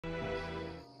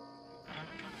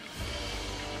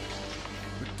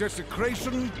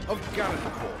Desecration of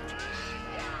Galencourt.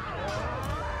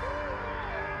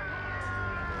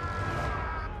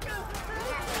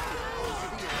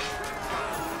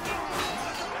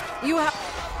 You have...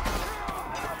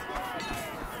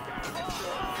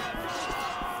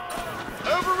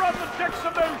 Overrun the decks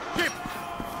of those ships!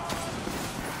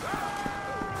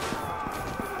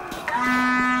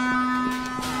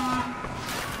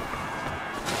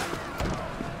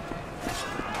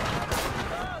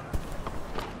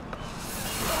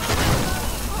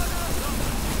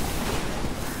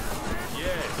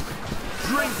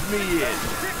 Drink me in!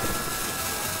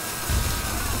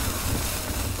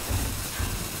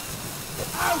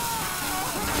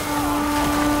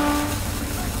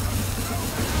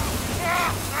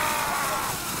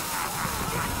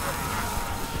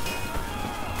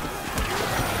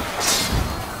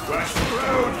 West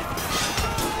Road!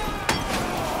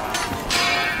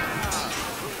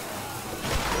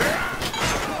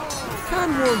 Can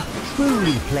one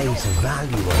truly place a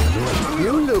value on life?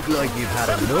 You look like you've had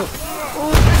enough.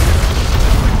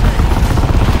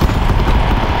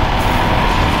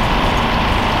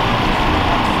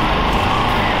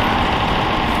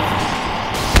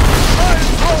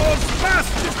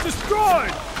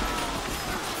 Destroyed!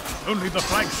 Only the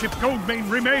flagship Goldmane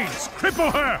remains.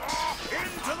 Cripple her!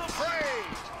 Into the fray!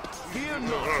 Fear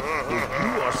not, for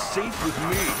you are safe with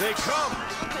me. They come!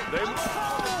 They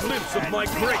glimpse of my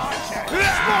greatness!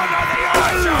 Spawn on the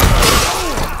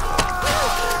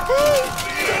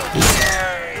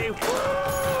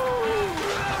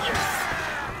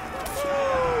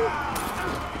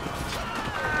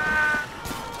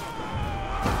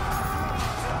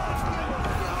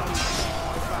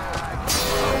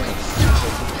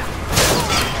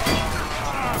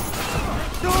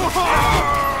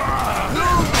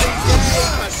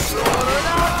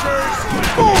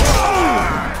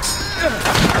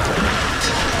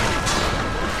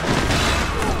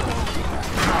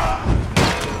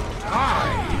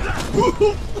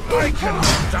I can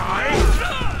die!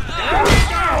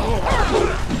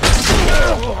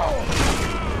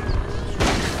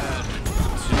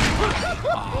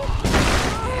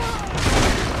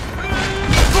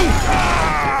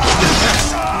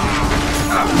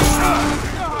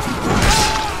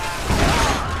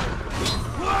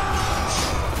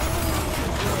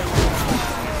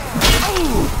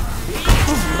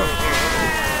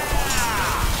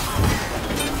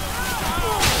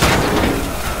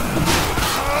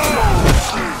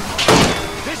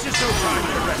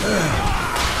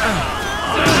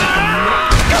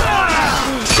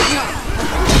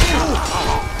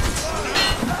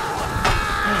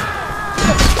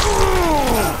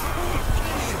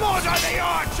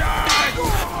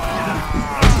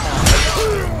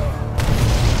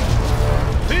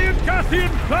 The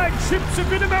flagships have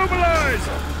been immobilized!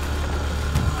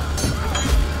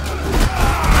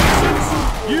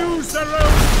 Use their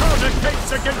own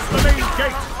countercates against the main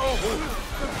gate!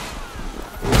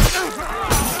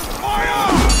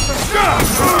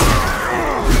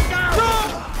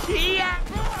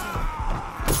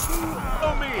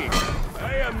 Follow me! I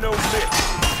am no myth!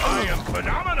 I am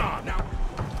phenomenon! Now,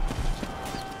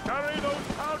 carry those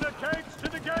countercates to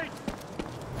the gate!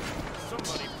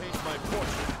 Somebody pays my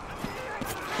portion.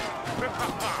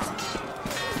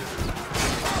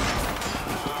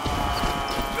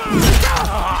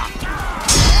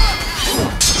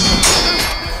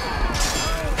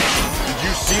 Did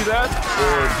you see that?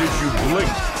 Or did you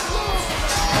blink?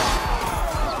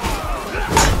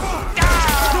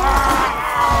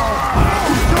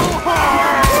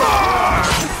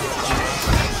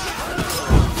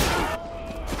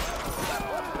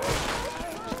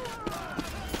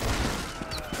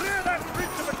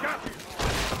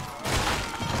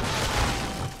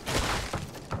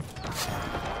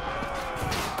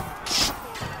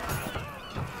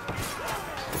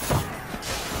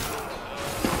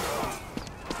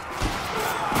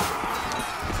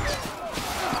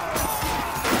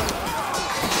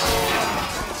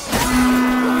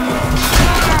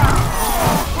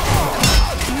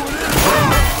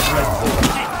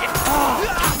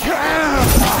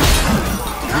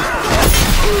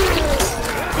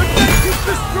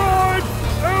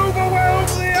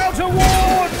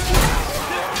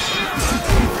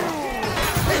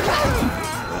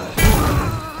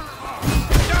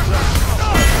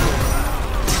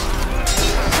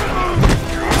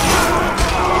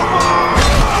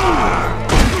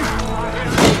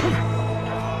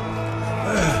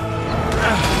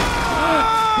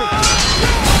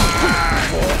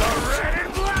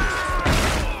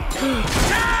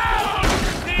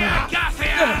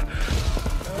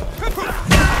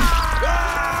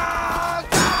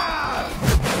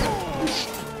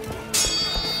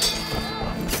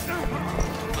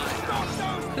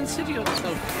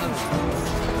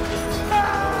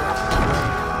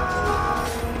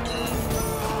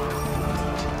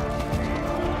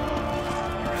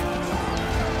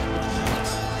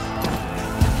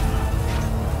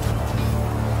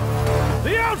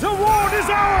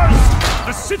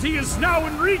 The city is now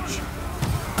in reach!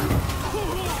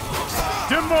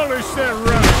 Demolish their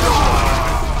relics!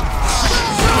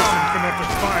 Someone cannot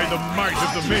defy the might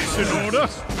of the Mason Order!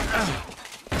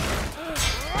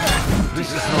 This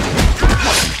is not...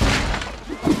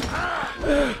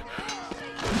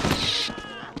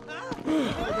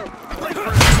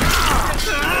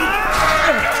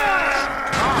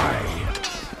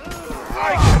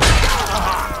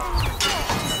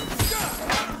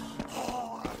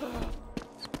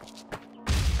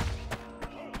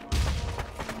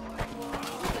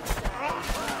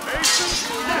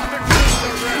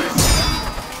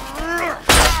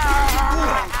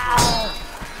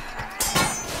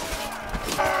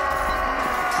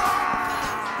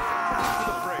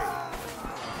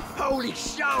 Holy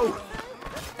show!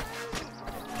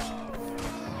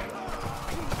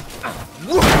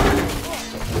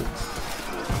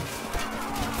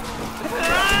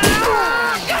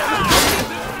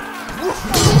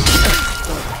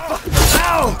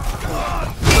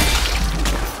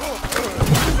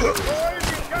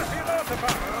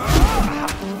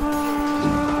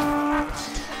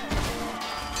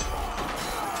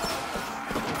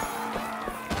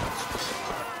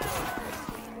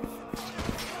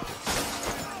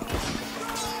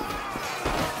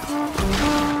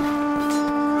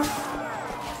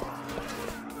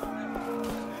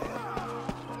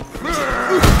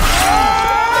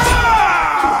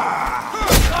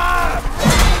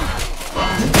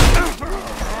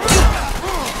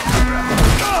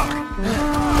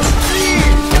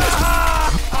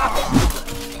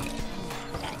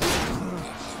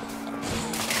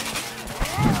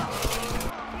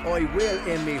 I will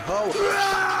in me hole.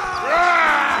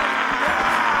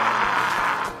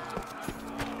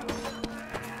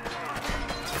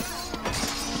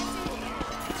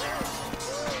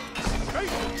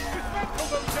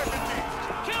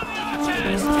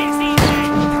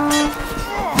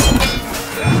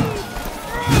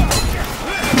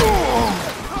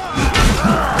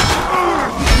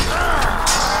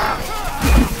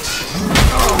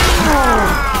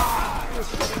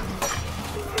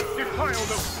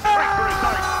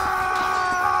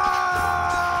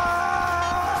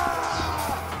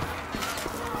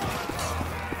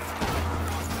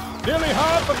 Nearly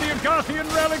half of the Agathian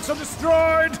relics are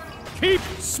destroyed! Keep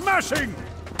smashing!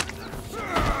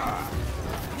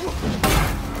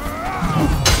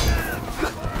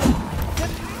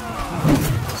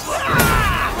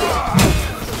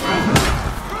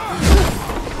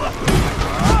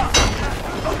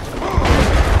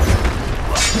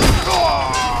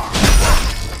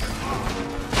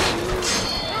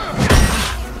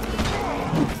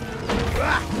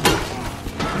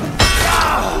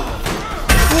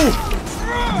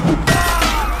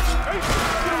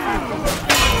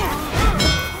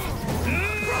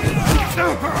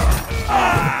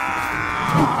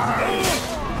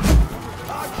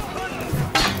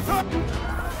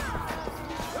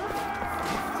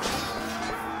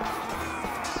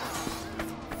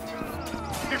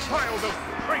 Defile the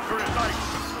traitorous ice!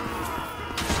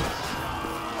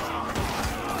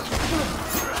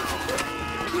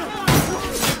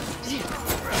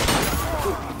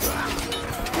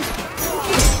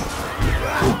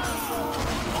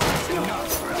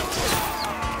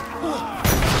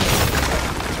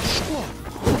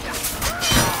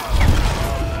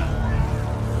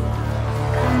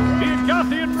 The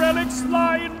Agathian relics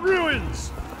lie in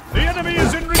ruins! The enemy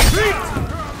is in retreat!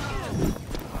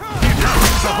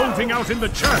 Are holding out in the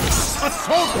church!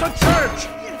 Assault the church!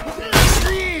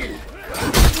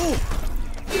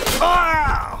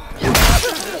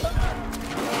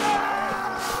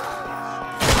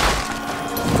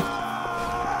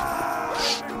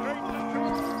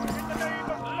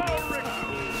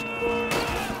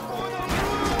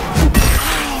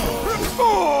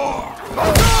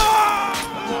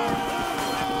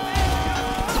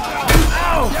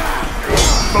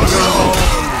 Bugger all!